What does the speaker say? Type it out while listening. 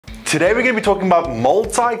Today we're going to be talking about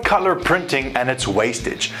multicolor printing and its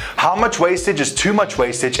wastage. How much wastage is too much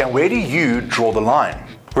wastage and where do you draw the line?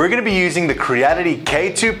 We're going to be using the Creality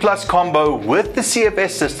K2 Plus combo with the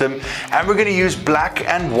CFS system, and we're going to use black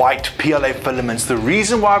and white PLA filaments. The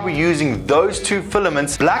reason why we're using those two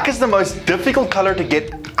filaments, black is the most difficult color to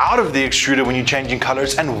get out of the extruder when you're changing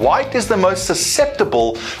colors, and white is the most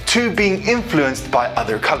susceptible to being influenced by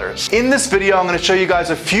other colors. In this video, I'm going to show you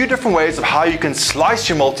guys a few different ways of how you can slice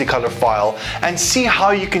your multicolor file and see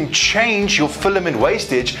how you can change your filament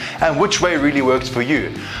wastage and which way really works for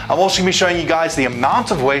you. I'm also going to be showing you guys the amount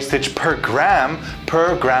of wastage per gram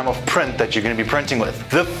of print that you're going to be printing with.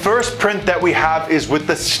 The first print that we have is with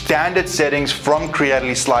the standard settings from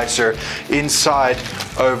Creality Slicer inside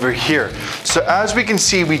over here. So as we can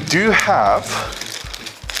see, we do have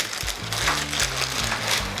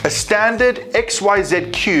a standard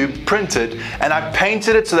XYZ cube printed, and I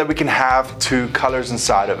painted it so that we can have two colors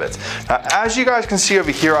inside of it. Now, as you guys can see over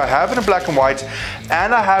here, I have it in black and white,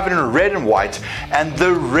 and I have it in red and white, and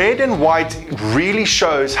the red and white really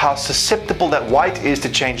shows how susceptible that white is to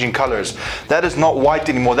changing colors. That is not white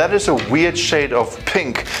anymore, that is a weird shade of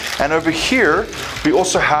pink. And over here, we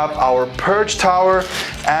also have our purge tower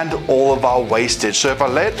and all of our wastage. So if I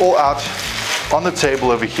lay it all out on the table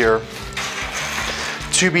over here,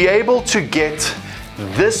 to be able to get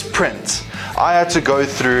this print, I had to go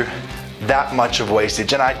through that much of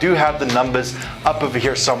wastage, and I do have the numbers up over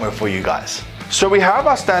here somewhere for you guys. So we have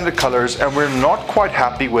our standard colors and we're not quite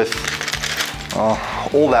happy with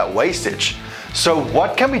all that wastage. So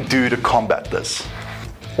what can we do to combat this?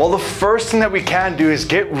 Well, the first thing that we can do is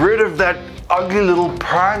get rid of that ugly little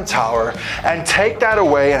prime tower and take that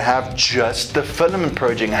away and have just the filament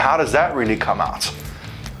purging. How does that really come out?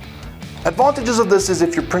 Advantages of this is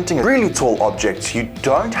if you're printing a really tall object, you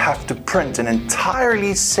don't have to print an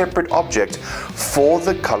entirely separate object for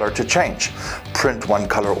the color to change. Print one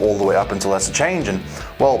color all the way up until that's a change and,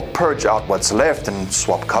 well, purge out what's left and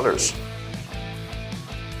swap colors.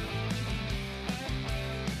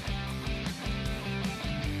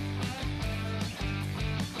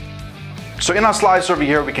 So in our slicer over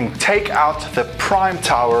here, we can take out the prime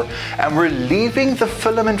tower and we're leaving the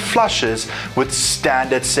filament flushes with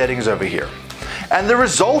standard settings over here. And the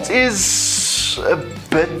result is a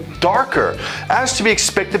bit darker, as to be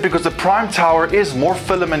expected because the prime tower is more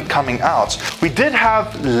filament coming out. We did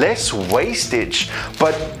have less wastage,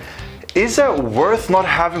 but is it worth not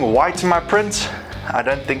having white in my print? I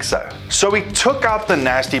don't think so. So we took out the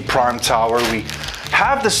nasty prime tower, we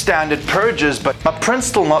have the standard purges, but my print's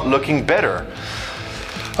still not looking better.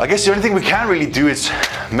 I guess the only thing we can really do is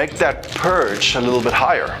make that purge a little bit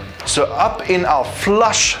higher. So up in our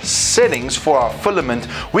flush settings for our filament,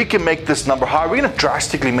 we can make this number higher. We're going to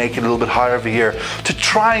drastically make it a little bit higher over here to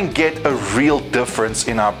try and get a real difference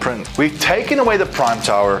in our print. We've taken away the prime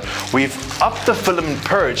tower, we've upped the filament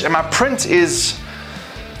purge, and my print is,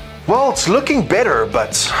 well, it's looking better,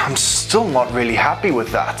 but I'm still not really happy with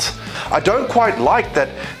that. I don't quite like that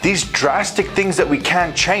these drastic things that we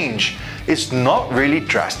can change is not really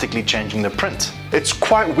drastically changing the print. It's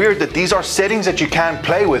quite weird that these are settings that you can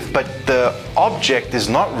play with, but the object is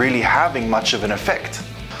not really having much of an effect.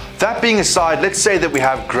 That being aside, let's say that we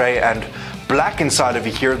have gray and black inside over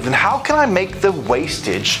here, then how can I make the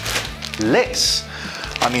wastage less?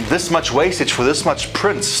 I mean, this much wastage for this much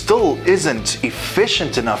print still isn't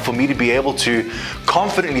efficient enough for me to be able to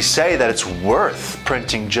confidently say that it's worth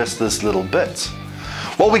printing just this little bit.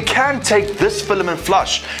 Well, we can take this filament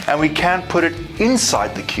flush and we can put it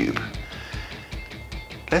inside the cube.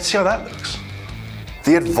 Let's see how that looks.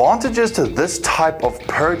 The advantages to this type of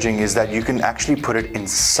purging is that you can actually put it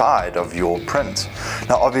inside of your print.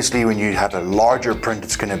 Now obviously when you have a larger print,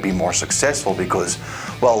 it's going to be more successful because,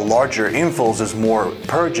 well, larger infills is more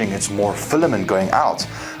purging, it's more filament going out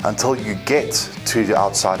until you get to the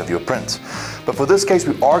outside of your print. But for this case,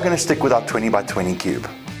 we are going to stick with our 20 by 20 cube.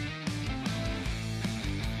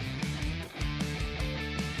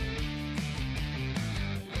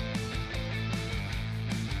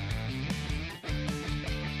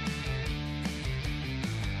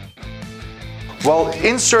 Well,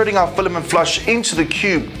 inserting our filament flush into the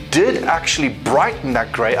cube did actually brighten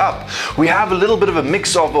that gray up. We have a little bit of a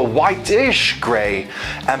mix of a whitish gray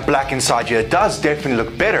and black inside here. It does definitely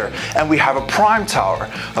look better. And we have a prime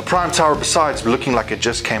tower. A prime tower, besides looking like it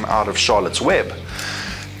just came out of Charlotte's Web,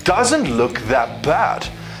 doesn't look that bad.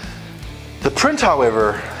 The print,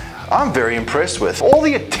 however, I'm very impressed with. All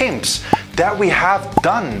the attempts that we have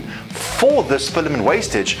done for this filament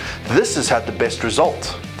wastage, this has had the best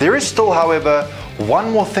result. There is still, however,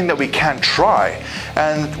 one more thing that we can try,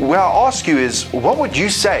 and what I'll ask you is, what would you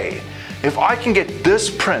say if I can get this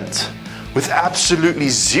print with absolutely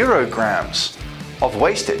 0 grams of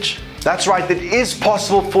wastage. That's right, it is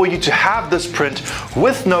possible for you to have this print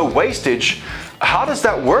with no wastage. How does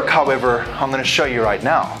that work, however? I'm going to show you right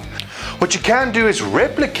now. What you can do is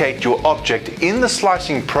replicate your object in the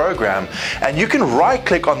slicing program, and you can right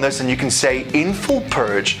click on this and you can say infill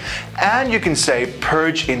purge, and you can say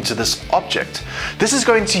purge into this object. This is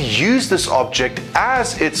going to use this object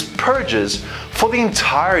as its purges for the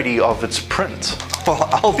entirety of its print. Well,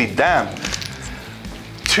 I'll be damned.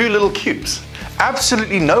 2 little cubes.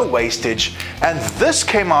 Absolutely no wastage, and this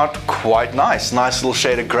came out quite nice. Nice little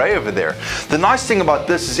shade of gray over there. The nice thing about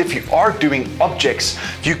this is if you are doing objects,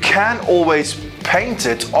 you can always paint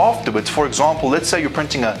it afterwards. For example, let's say you're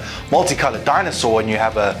printing a multicolored dinosaur and you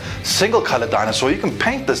have a single colored dinosaur, you can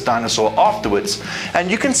paint this dinosaur afterwards and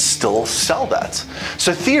you can still sell that.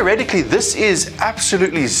 So theoretically, this is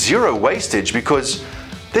absolutely 0 wastage because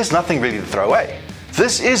there's nothing really to throw away.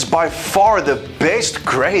 This is by far the best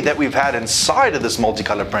gray that we've had inside of this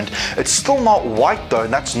multicolor print. It's still not white though,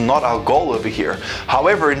 and that's not our goal over here.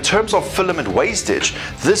 However, in terms of filament wastage,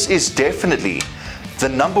 this is definitely the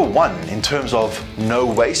 #1 in terms of no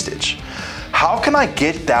wastage. How can I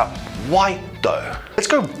get that white though? Let's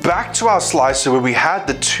go back to our slicer where we had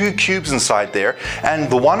the 2 cubes inside there, and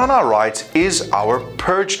the one on our right is our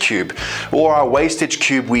purge cube, or our wastage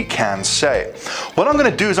cube we can say. What I'm going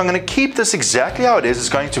to do is I'm going to keep this exactly how it is. It's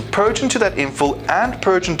going to purge into that infill and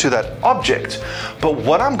purge into that object, but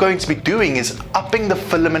what I'm going to be doing is upping the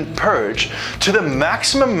filament purge to the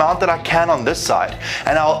maximum amount that I can on this side,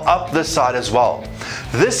 and I'll up this side as well.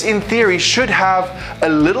 This in theory should have a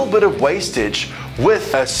little bit of wastage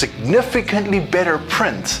with a significantly better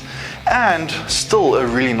print and still a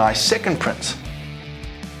really nice second print.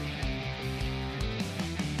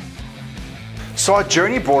 So our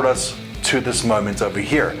journey brought us to this moment over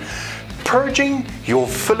here. Purging your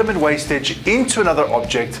filament wastage into another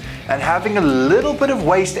object and having a little bit of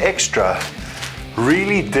waste extra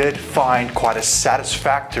really did find quite a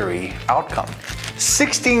satisfactory outcome.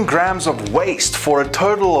 16 grams of waste for a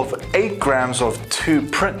total of 8 grams of 2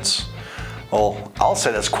 prints. Well, I'll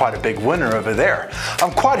say that's quite a big winner over there.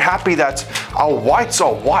 I'm quite happy that our whites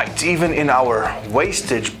are white even in our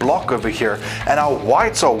wastage block over here, and our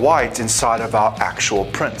whites are white inside of our actual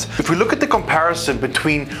print. If we look at the comparison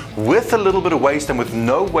between with a little bit of waste and with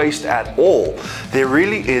no waste at all, there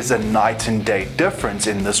really is a night and day difference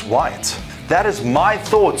in this white. That is my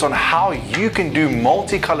thoughts on how you can do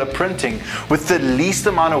multicolor printing with the least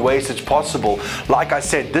amount of wastage possible. Like I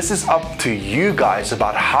said, this is up to you guys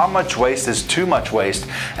about how much waste is too much waste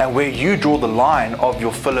and where you draw the line of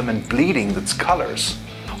your filament bleeding its colors.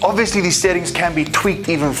 Obviously, these settings can be tweaked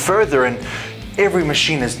even further, and every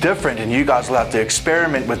machine is different and you guys will have to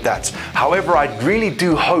experiment with that. However, I really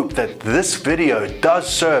do hope that this video does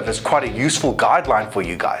serve as quite a useful guideline for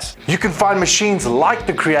you guys. You can find machines like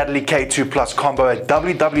the Creality K2 Plus combo at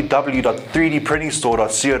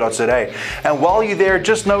www.3dprintingstore.co.za. And while you're there,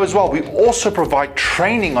 just know as well, we also provide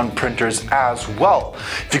training on printers as well.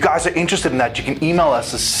 If you guys are interested in that, you can email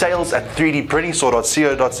us at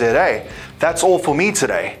sales@3dprintingstore.co.za. That's all for me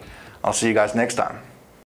today. I'll see you guys next time.